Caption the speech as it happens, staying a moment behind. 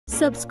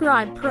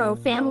Subscribe Pro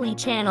Family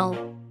channel.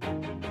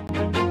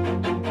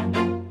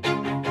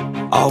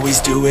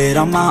 Always do it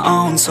on my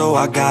own, so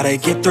I gotta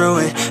get through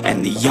it.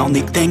 And the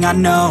only thing I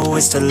know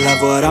is to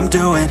love what I'm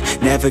doing.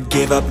 Never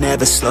give up,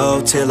 never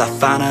slow, till I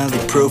finally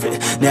prove it.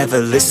 Never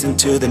listen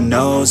to the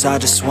no's, I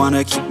just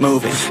wanna keep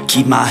moving.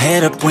 Keep my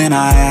head up when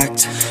I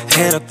act,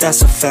 head up,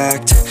 that's a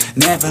fact.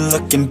 Never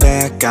looking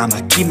back,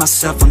 I'ma keep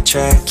myself on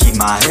track. Keep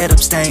my head up,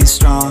 staying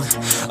strong,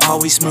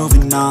 always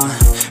moving on.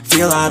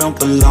 Feel I don't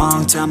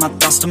belong, tell my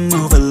thoughts to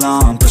move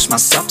along. Push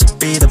myself to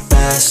be the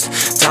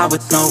best, die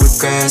with no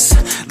regrets.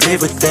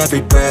 Live with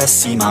every breath,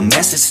 see my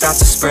message start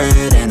to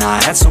spread. And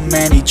I had so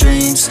many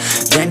dreams,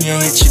 then you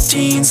hit your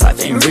teens.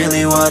 Life ain't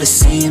really what it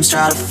seems,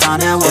 try to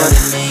find out what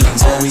it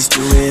means. Always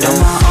do it on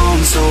my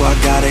own, so I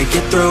gotta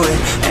get through it.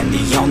 And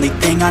the only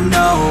thing I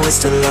know is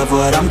to love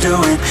what I'm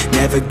doing.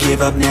 Never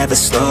give up, never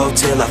slow,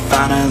 till I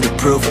finally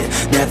prove it.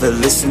 Never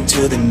listen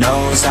to the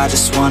no's, I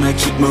just wanna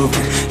keep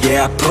moving.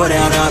 Yeah, I put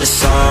out all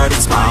this art,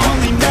 it's my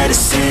only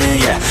medicine.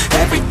 Yeah,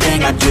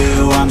 everything I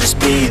do, I'm just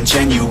being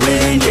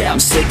genuine. Yeah, I'm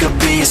sick of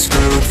being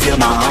screwed, feel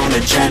my own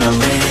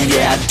adrenaline.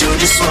 Yeah, I do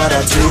just what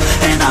I do,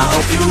 and I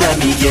hope you let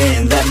me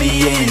in,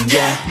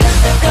 yeah.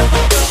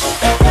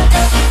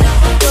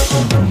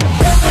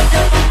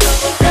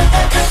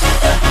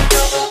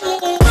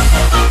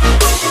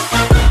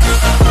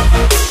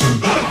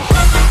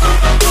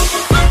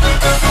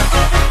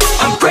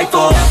 I'm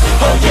grateful,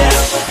 oh yeah,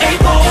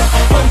 able,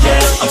 oh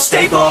yeah, I'm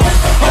stable,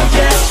 oh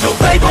yeah, no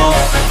label,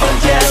 oh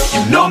yeah,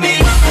 you know me,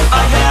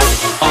 I have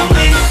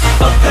only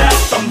a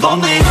path, I'm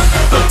lonely,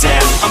 but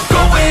damn, I'm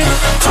going to win.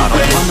 I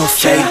don't want no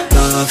fake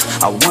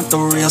love, I want the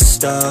real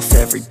stuff.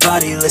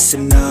 Everybody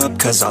listen up,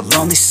 cause I'll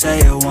only say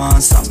it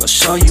once. I'm gonna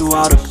show you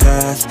all the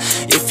path,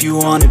 if you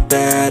want it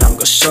bad. I'm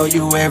gonna show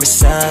you where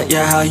it's at,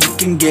 yeah, how you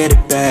can get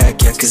it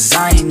back. Yeah, cause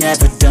I ain't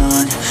never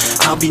done,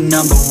 I'll be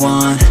number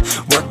one.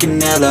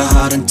 Working hella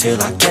hard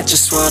until I get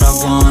just what I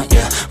want,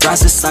 yeah.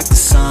 Rises like the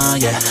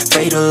sun, yeah,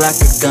 fatal like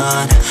a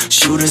gun.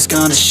 Shooter's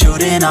gonna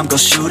shoot and I'm gonna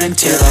shoot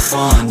until I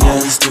won, yeah.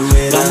 Always do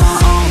it on my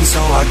own,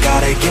 so I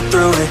gotta get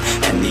through it.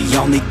 And the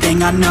only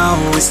thing I know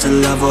is to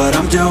love what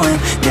I'm doing.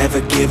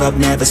 Never give up,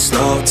 never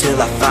slow,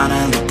 till I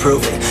finally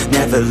prove it.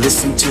 Never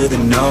listen to the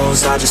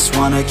no's, I just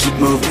wanna keep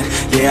moving.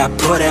 Yeah, I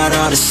put out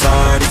all this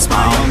art, it's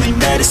my only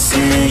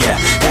medicine. Yeah,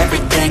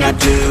 everything I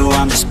do,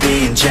 I'm just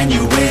being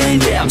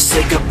genuine. Yeah, I'm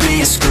sick of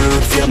being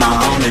screwed, feel my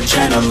own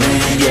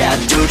adrenaline. Yeah,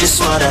 I do just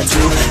what I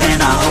do,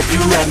 and I hope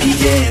you let me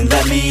in,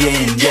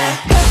 yeah.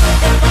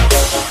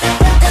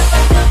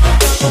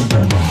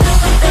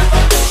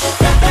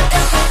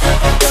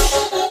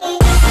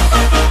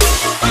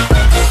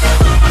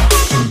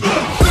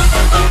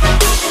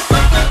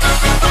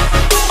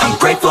 I'm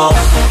grateful,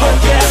 oh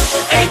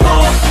yeah,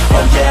 able,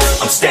 oh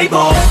yeah, I'm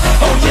stable,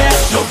 oh yeah,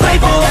 no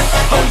label,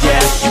 oh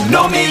yeah, you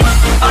know me,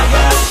 I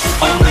have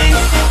only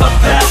a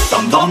path,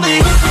 I'm lonely,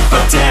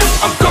 but damn,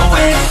 I'm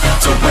going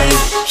to win,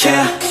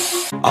 yeah.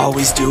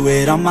 Always do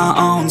it on my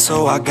own,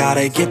 so I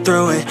gotta get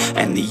through it.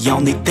 And the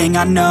only thing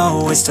I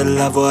know is to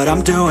love what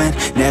I'm doing.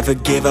 Never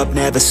give up,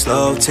 never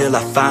slow, till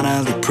I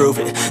finally prove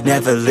it.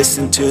 Never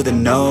listen to the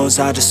no's,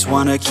 I just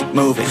wanna keep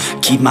moving.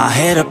 Keep my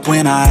head up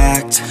when I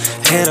act,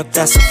 head up,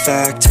 that's a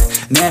fact.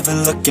 Never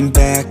looking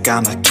back,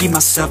 I'ma keep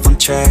myself on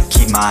track.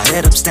 Keep my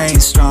head up,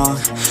 staying strong,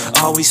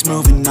 always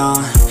moving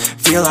on.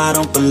 Feel I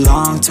don't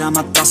belong, tell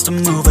my thoughts to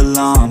move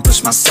along.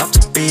 Push myself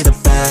to be the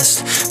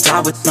best,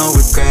 die with no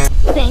regret.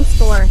 Thanks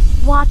for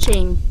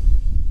watching.